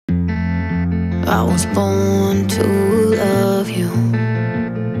I was born to love you.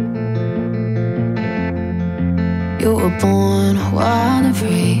 You were born wild and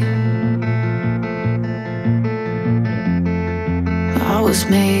free. I was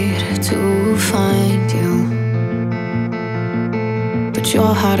made to find you, but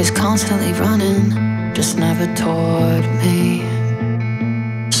your heart is constantly running, just never toward me.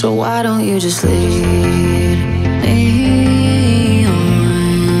 So why don't you just lead me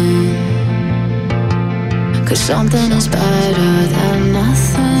on? 'Cause something is better than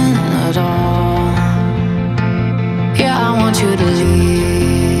nothing at all. Yeah, I want you to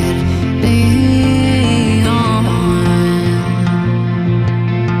lead me on.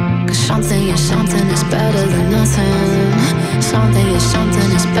 'Cause something is better than nothing. Something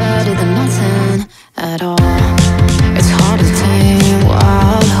is better than nothing at all.